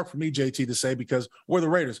hard for me, JT, to say, because we're the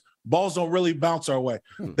Raiders. Balls don't really bounce our way.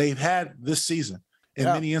 They've had this season in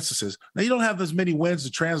many instances. Now, you don't have as many wins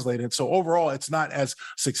to translate it. So overall, it's not as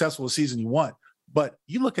successful a season you want. But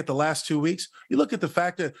you look at the last 2 weeks, you look at the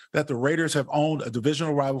fact that the Raiders have owned a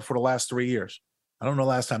divisional rival for the last 3 years. I don't know the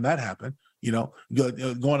last time that happened,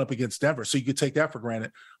 going up against Denver. So you could take that for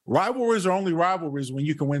granted. Rivalries are only rivalries when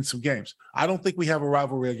you can win some games. I don't think we have a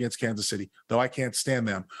rivalry against Kansas City, though I can't stand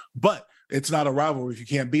them. But it's not a rivalry if you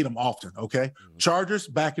can't beat them often, okay? Chargers,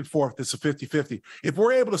 back and forth. It's a 50-50. If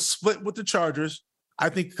we're able to split with the Chargers, I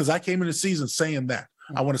think, because I came into the season saying that.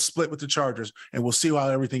 I want to split with the Chargers, and we'll see how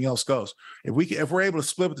everything else goes. If we're able to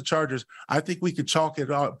split with the Chargers, I think we could chalk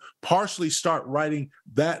it up, partially start writing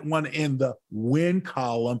that one in the win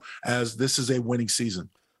column, as this is a winning season.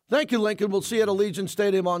 Thank you, Lincoln. We'll see you at Allegiant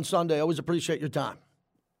Stadium on Sunday. Always appreciate your time.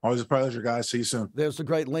 Always a pleasure, guys. See you soon. There's the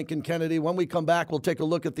great Lincoln Kennedy. When we come back, we'll take a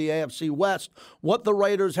look at the AFC West, what the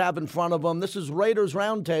Raiders have in front of them. This is Raiders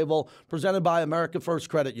Roundtable, presented by America First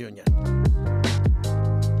Credit Union.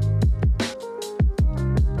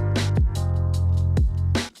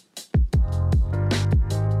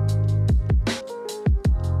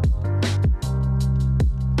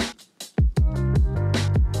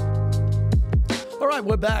 All right,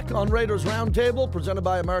 we're back on Raiders Roundtable, presented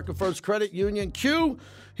by America First Credit Union. Q,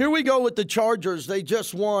 here we go with the Chargers. They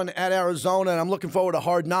just won at Arizona, and I'm looking forward to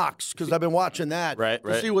Hard Knocks because I've been watching that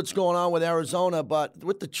to see what's going on with Arizona. But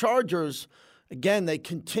with the Chargers, again, they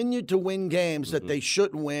continue to win games that they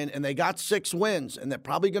shouldn't win, and they got 6 wins, and they're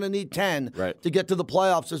probably going to need 10 to get to the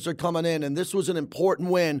playoffs as they're coming in. And this was an important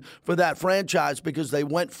win for that franchise because they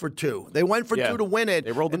went for 2. They went for 2 to win it,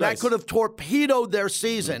 they rolled the and dice. that could have torpedoed their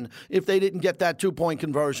season if they didn't get that 2-point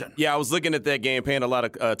conversion. Yeah, I was looking at that game, paying a lot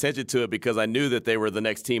of attention to it because I knew that they were the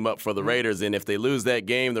next team up for the Raiders, and if they lose that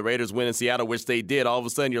game, the Raiders win in Seattle, which they did, all of a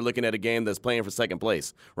sudden you're looking at a game that's playing for second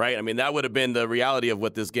place, right? I mean, that would have been the reality of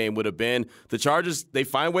what this game would have been. The Chargers, they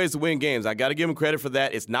find ways to win games. I got to give them credit for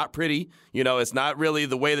that. It's not pretty. You know, it's not really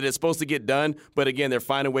the way that it's supposed to get done. But, again, they're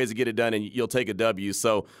finding ways to get it done, and you'll take a W.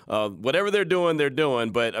 So whatever they're doing, they're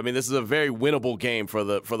doing. But, I mean, this is a very winnable game for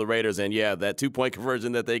the Raiders. And, yeah, that 2-point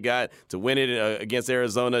conversion that they got to win it against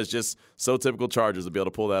Arizona is just so typical Chargers to be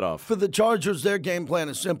able to pull that off. For the Chargers, their game plan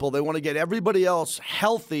is simple. They want to get everybody else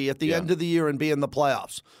healthy at the end of the year and be in the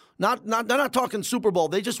playoffs. They're not talking Super Bowl.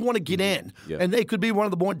 They just want to get in, and they could be one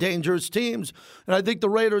of the more dangerous teams. And I think the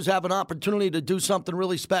Raiders have an opportunity to do something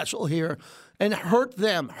really special here and hurt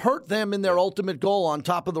them in their ultimate goal on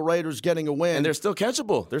top of the Raiders getting a win. And they're still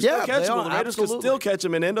catchable. They're still catchable. The Raiders can still catch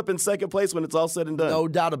them and end up in second place when it's all said and done. No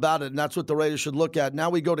doubt about it, and that's what the Raiders should look at.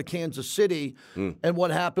 Now we go to Kansas City and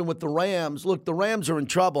what happened with the Rams. Look, the Rams are in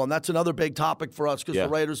trouble, and that's another big topic for us because the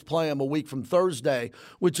Raiders play them a week from Thursday,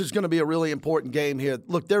 which is going to be a really important game here.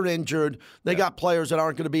 Look, they're injured. They got players that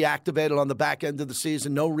aren't going to be activated on the back end of the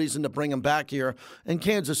season. No reason to bring them back here. And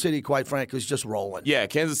Kansas City, quite frankly, is just rolling. Yeah,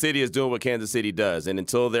 Kansas City is doing what Kansas City does. And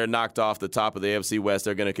until they're knocked off the top of the AFC West,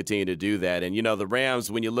 they're going to continue to do that. And, you know, the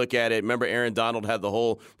Rams, when you look at it, remember Aaron Donald had the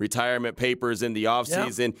whole retirement papers in the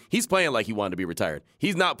offseason. He's playing like he wanted to be retired.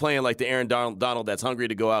 He's not playing like the Aaron Donald that's hungry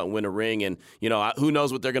to go out and win a ring. And, you know, who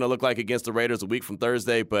knows what they're going to look like against the Raiders a week from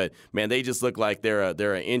Thursday. But, man, they just look like they're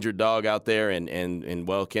an injured dog out there. And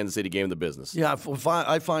well, Kansas City gave them the business. Yeah,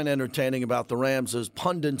 I find entertaining about the Rams is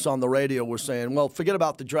pundits on the radio were saying, well, forget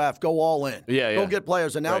about the draft. Go all in. Go get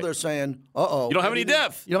players. And now they're saying, uh-oh. You don't have any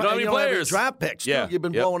depth. You don't have any players. Have any draft picks. Yeah. You've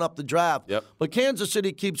been blowing up the draft. But Kansas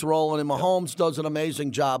City keeps rolling, and Mahomes does an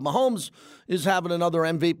amazing job. Mahomes is having another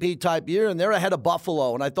MVP-type year, and they're ahead of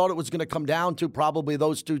Buffalo. And I thought it was going to come down to probably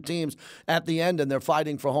those two teams at the end, and they're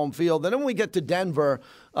fighting for home field. Then when we get to Denver,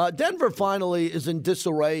 Denver finally is in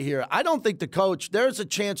disarray here. I don't think the coach, there's a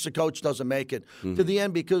chance the coach doesn't make it to the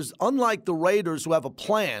end because unlike the Raiders who have a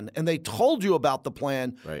plan, and they told you about the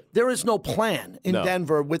plan, there is no plan in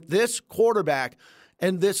Denver with this quarterback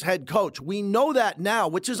and this head coach. We know that now,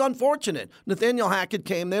 which is unfortunate. Nathaniel Hackett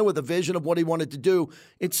came there with a vision of what he wanted to do.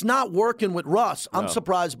 It's not working with Russ. I'm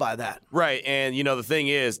surprised by that. Right, and, you know, the thing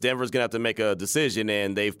is, Denver's going to have to make a decision,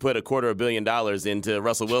 and they've put $250 million into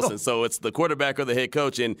Russell Wilson. So it's the quarterback or the head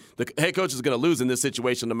coach, and the head coach is going to lose in this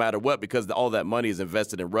situation no matter what because all that money is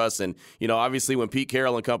invested in Russ. And, you know, obviously when Pete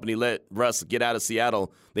Carroll and company let Russ get out of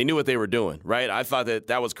Seattle, they knew what they were doing, right? I thought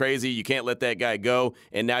that was crazy. You can't let that guy go,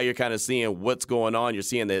 and now you're kind of seeing what's going on. You're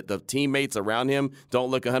seeing that the teammates around him don't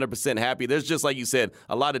look 100% happy. There's just, like you said,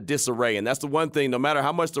 a lot of disarray, and that's the one thing, no matter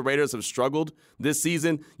how much the Raiders have struggled this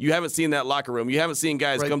season, you haven't seen that locker room. You haven't seen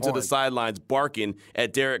guys come to the sidelines barking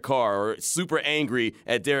at Derek Carr or super angry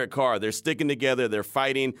at Derek Carr. They're sticking together. They're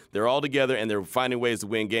fighting. They're all together, and they're finding ways to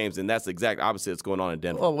win games, and that's the exact opposite that's going on in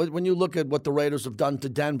Denver. Well, when you look at what the Raiders have done to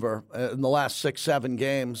Denver in the last 6-7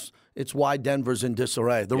 games, it's why Denver's in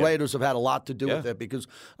disarray. The Raiders have had a lot to do with it because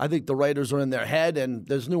I think the Raiders are in their head and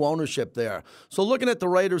there's new ownership there. So looking at the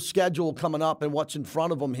Raiders' schedule coming up and what's in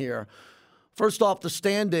front of them here, first off, the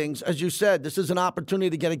standings, as you said, this is an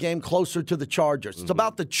opportunity to get a game closer to the Chargers. It's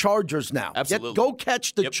about the Chargers now. Absolutely. Go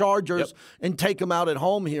catch the Chargers and take them out at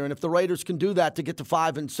home here. And if the Raiders can do that to get to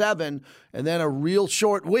 5-7 and then a real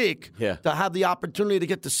short week to have the opportunity to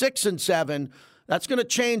get to 6-7, that's going to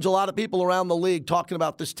change a lot of people around the league talking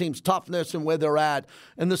about this team's toughness and where they're at.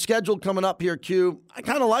 And the schedule coming up here, Q, I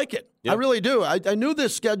kind of like it. I really do. I knew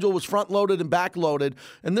this schedule was front-loaded and back-loaded,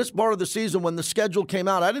 and this part of the season, when the schedule came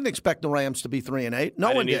out, I didn't expect the Rams to be 3-8.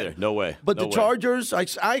 No one did. Either. No way. But the Chargers,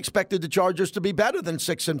 I expected the Chargers to be better than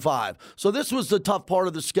 6-5. So this was the tough part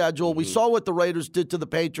of the schedule. We saw what the Raiders did to the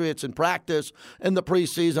Patriots in practice in the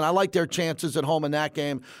preseason. I like their chances at home in that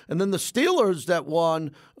game. And then the Steelers that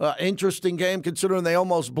won, interesting game considering they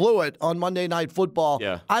almost blew it on Monday Night Football.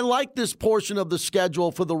 Yeah. I like this portion of the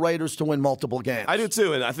schedule for the Raiders to win multiple games. I do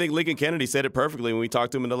too, and I think Lincoln Kennedy said it perfectly when we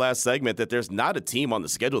talked to him in the last segment that there's not a team on the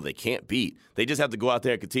schedule they can't beat. They just have to go out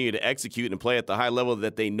there and continue to execute and play at the high level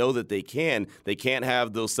that they know that they can. They can't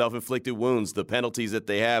have those self-inflicted wounds, the penalties that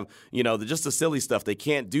they have, just the silly stuff. They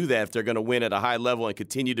can't do that if they're going to win at a high level and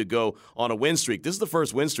continue to go on a win streak. This is the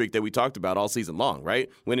first win streak that we talked about all season long, right?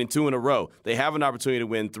 Winning 2 in a row. They have an opportunity to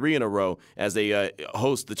win 3 in a row as they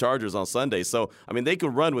host the Chargers on Sunday. So, they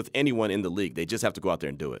could run with anyone in the league. They just have to go out there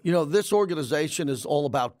and do it. This organization is all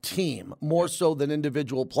about team, more so than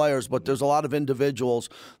individual players, but there's a lot of individuals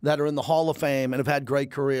that are in the Hall of Fame and have had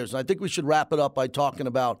great careers. And I think we should wrap it up by talking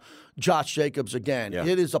about Josh Jacobs again. Yeah.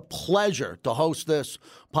 It is a pleasure to host this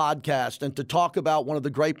podcast and to talk about one of the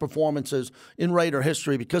great performances in Raider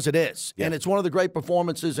history, because it is. Yeah. And it's one of the great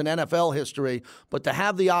performances in NFL history. But to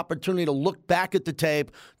have the opportunity to look back at the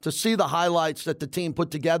tape, to see the highlights that the team put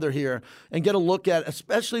together here, and get a look at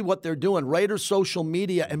especially what they're doing, Raiders social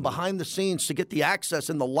media and behind the scenes, to get the access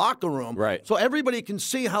in the locker room. Right. So everybody can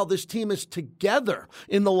see how this team is together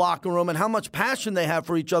in the locker room and how much passion they have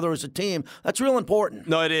for each other as a team. That's real important.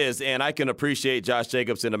 No, it is. And I can appreciate Josh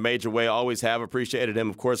Jacobs in a major way. I always have appreciated him,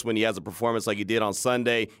 of course, when he has a performance like he did on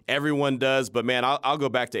Sunday. Everyone does. But, man, I'll go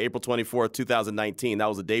back to April 24th, 2019. That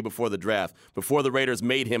was the day before the draft, before the Raiders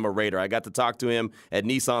made him a Raider. I got to talk to him at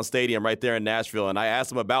Nissan Stadium right there in Nashville, and I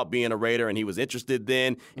asked him about being a Raider, and he was interested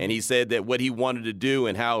then. And he said that what he wanted to do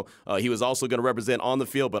and how he was also going to represent on the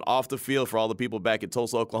field but off the field for all the people back in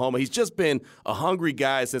Tulsa, Oklahoma. He's just been a hungry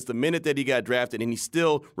guy since the minute that he got drafted, and he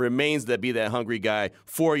still remains to be that hungry guy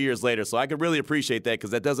 4 years later. So I can really appreciate that,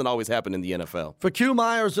 because that doesn't always happen in the NFL. For Q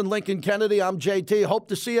Myers and Lincoln Kennedy, I'm JT. Hope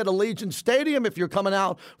to see you at Allegiant Stadium if you're coming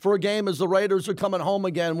out for a game as the Raiders are coming home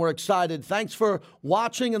again. We're excited. Thanks for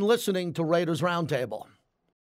watching and listening to Raiders Roundtable.